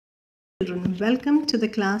Children, welcome to the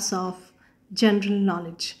class of General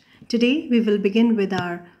Knowledge. Today we will begin with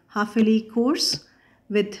our half-yearly course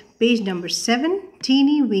with page number 7,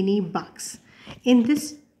 Teeny Weeny Bugs. In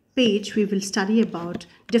this page we will study about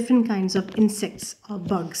different kinds of insects or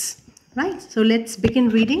bugs. Right? So let's begin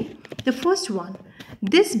reading. The first one,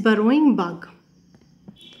 this burrowing bug.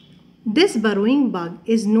 This burrowing bug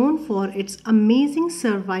is known for its amazing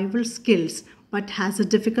survival skills but has a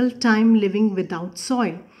difficult time living without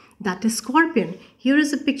soil. That is scorpion. Here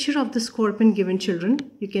is a picture of the scorpion given,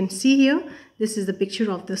 children. You can see here, this is the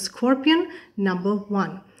picture of the scorpion number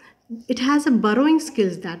 1. It has a burrowing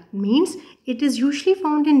skills. That means it is usually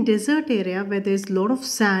found in desert area where there is a lot of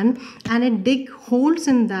sand, and it dig holes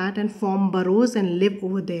in that and form burrows and live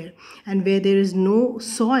over there. And where there is no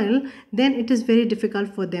soil, then it is very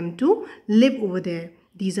difficult for them to live over there.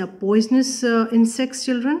 These are poisonous insects,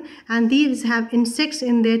 children, and these have insects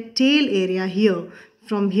in their tail area here.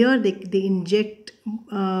 From here they inject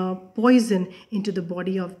poison into the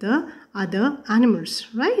body of the other animals,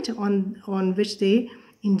 right, on which they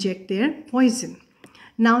inject their poison.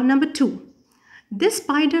 Now number 2, this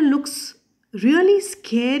spider looks really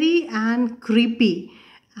scary and creepy.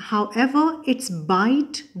 However, its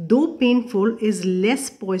bite, though painful, is less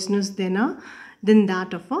poisonous than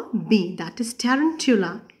that of a bee. That is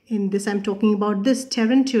tarantula. In this, I'm talking about this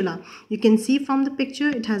tarantula. You can see from the picture,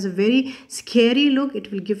 it has a very scary look.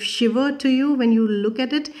 It will give shiver to you when you look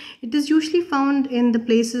at it. It is usually found in the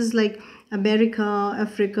places like America,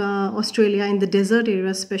 Africa, Australia, in the desert area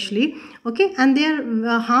especially. Okay, and they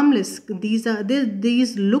are harmless.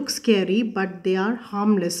 These look scary, but they are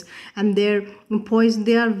harmless, and they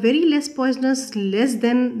are very less poisonous, less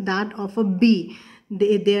than that of a bee.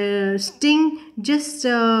 Their sting just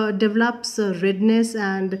develops redness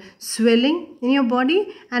and swelling in your body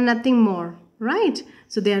and nothing more, right?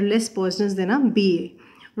 So they are less poisonous than a bee.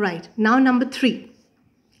 Right, now number 3.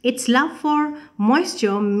 Its love for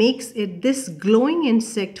moisture makes it this glowing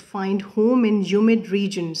insect find home in humid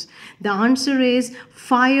regions. The answer is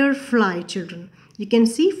firefly, children. You can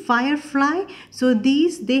see firefly. So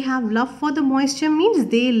they have love for the moisture, means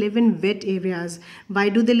they live in wet areas. Why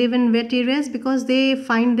do they live in wet areas? Because they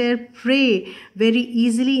find their prey very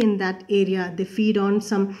easily in that area. They feed on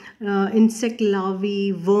some insect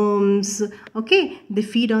larvae, worms. Okay, they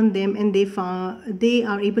feed on them, and they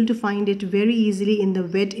are able to find it very easily in the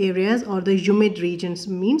wet areas or the humid regions,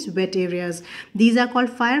 means wet areas. These are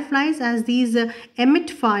called fireflies, as these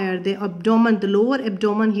emit fire. The lower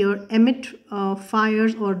abdomen here emit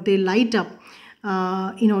fires, or they light up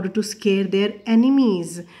in order to scare their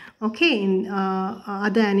enemies, okay, in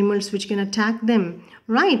other animals which can attack them,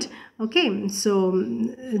 right? Okay, so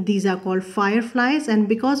these are called fireflies, and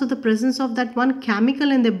because of the presence of that one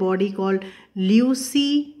chemical in their body called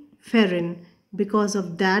luciferin, because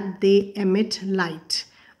of that they emit light.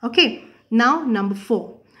 Okay, now number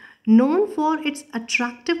 4. Known for its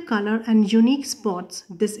attractive color and unique spots,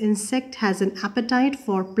 this insect has an appetite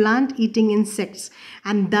for plant-eating insects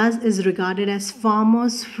and thus is regarded as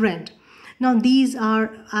farmer's friend. Now these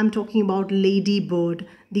are, I'm talking about ladybird.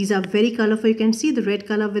 These are very colorful. You can see the red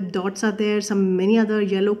color with dots are there, many other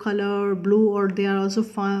yellow color, blue, or they are also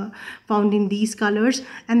found in these colors.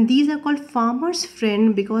 And these are called farmer's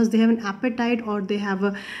friend because they have an appetite, or they have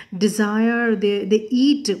a desire. They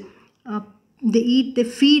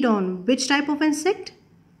feed on which type of insect?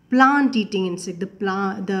 Plant-eating insect.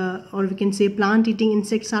 Or we can say plant-eating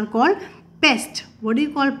insects are called pest. What do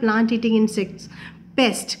you call plant-eating insects?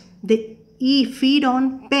 Pest. They feed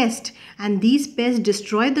on pest, and these pests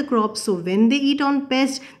destroy the crops. So when they eat on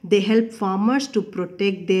pest, they help farmers to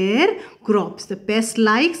protect their crops. The pest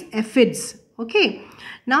likes aphids. Okay.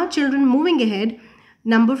 Now children, moving ahead,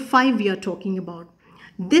 number 5 we are talking about.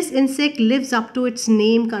 This insect lives up to its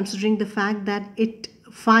name, considering the fact that it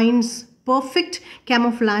finds perfect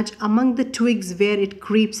camouflage among the twigs where it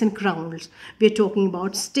creeps and crawls. We are talking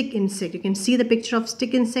about stick insect. You can see the picture of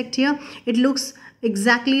stick insect here. It looks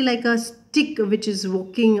exactly like a stick which is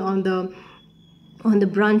walking on the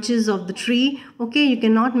branches of the tree. Okay, you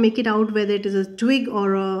cannot make it out whether it is a twig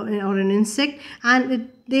or an insect, and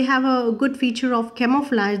they have a good feature of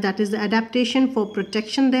camouflage. That is the adaptation for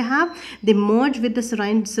protection they have. They merge with the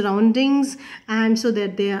surroundings, and so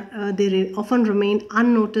that they often remain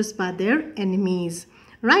unnoticed by their enemies.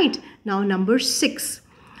 Right, now number 6.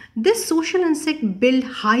 This social insect builds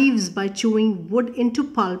hives by chewing wood into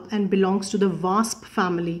pulp and belongs to the wasp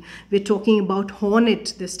family. We're talking about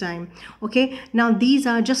hornet this time. Okay, now these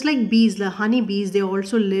are just like bees, the honey bees. They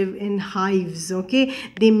also live in hives. Okay,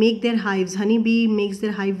 they make their hives. Honey bee makes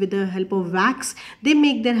their hive with the help of wax. They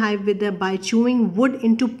make their hive by chewing wood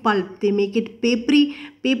into pulp. They make it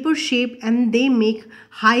paper shape, and they make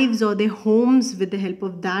hives or their homes with the help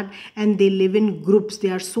of that, and they live in groups.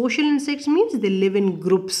 They are social insects, means they live in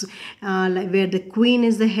groups, like where the queen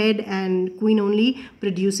is the head and queen only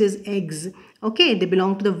produces eggs. Okay, they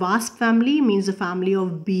belong to the wasp family, means the family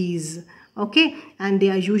of bees. Okay, and they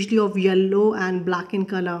are usually of yellow and black in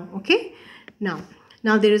color. Okay, now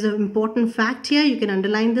there is an important fact here. You can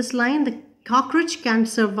underline this line. The cockroach can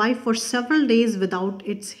survive for several days without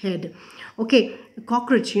its head. Okay,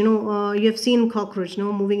 cockroach, you have seen cockroach,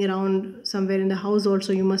 moving around somewhere in the house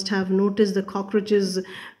also. You must have noticed the cockroaches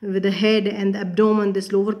with the head and the abdomen.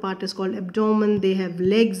 This lower part is called abdomen. They have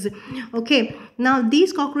legs. Okay, now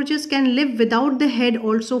these cockroaches can live without the head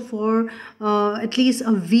also for at least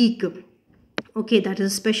a week. Okay, that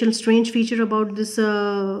is a special strange feature about this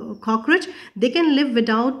cockroach. They can live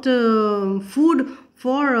without food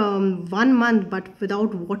for 1 month, but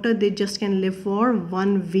without water they just can live for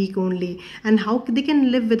 1 week only. And how they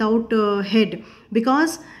can live without head?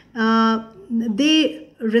 Because they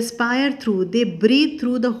respire through, they breathe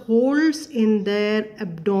through the holes in their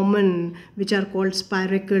abdomen, which are called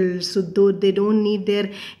spiracles. So though they don't need their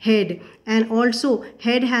head. And also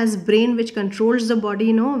head has brain which controls the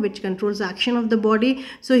body, which controls the action of the body.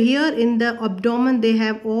 So here in the abdomen they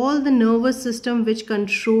have all the nervous system which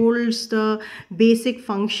controls the basic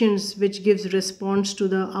functions, which gives response to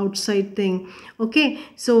the outside thing. Okay,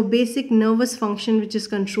 so basic nervous function which is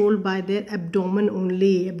controlled by their abdomen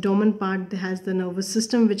only. Abdomen part has the nervous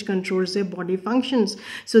system which controls their body functions.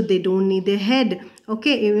 So they don't need their head.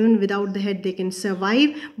 Okay, even without the head they can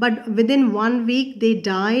survive, but within 1 week they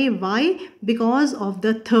die. Why? Because of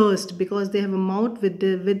the thirst, because they have a mouth with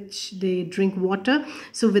which they drink water.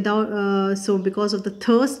 So because of the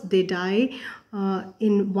thirst they die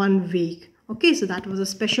in 1 week. Okay, so that was a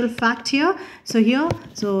special fact here. So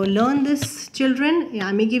learn this, children.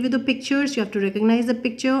 I may give you the pictures, you have to recognize the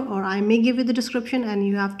picture, or I may give you the description and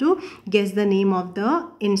you have to guess the name of the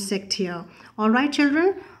insect here. All right,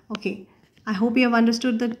 children. Okay, I hope you have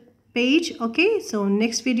understood the page. Okay, so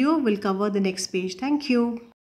next video will cover the next page. Thank you.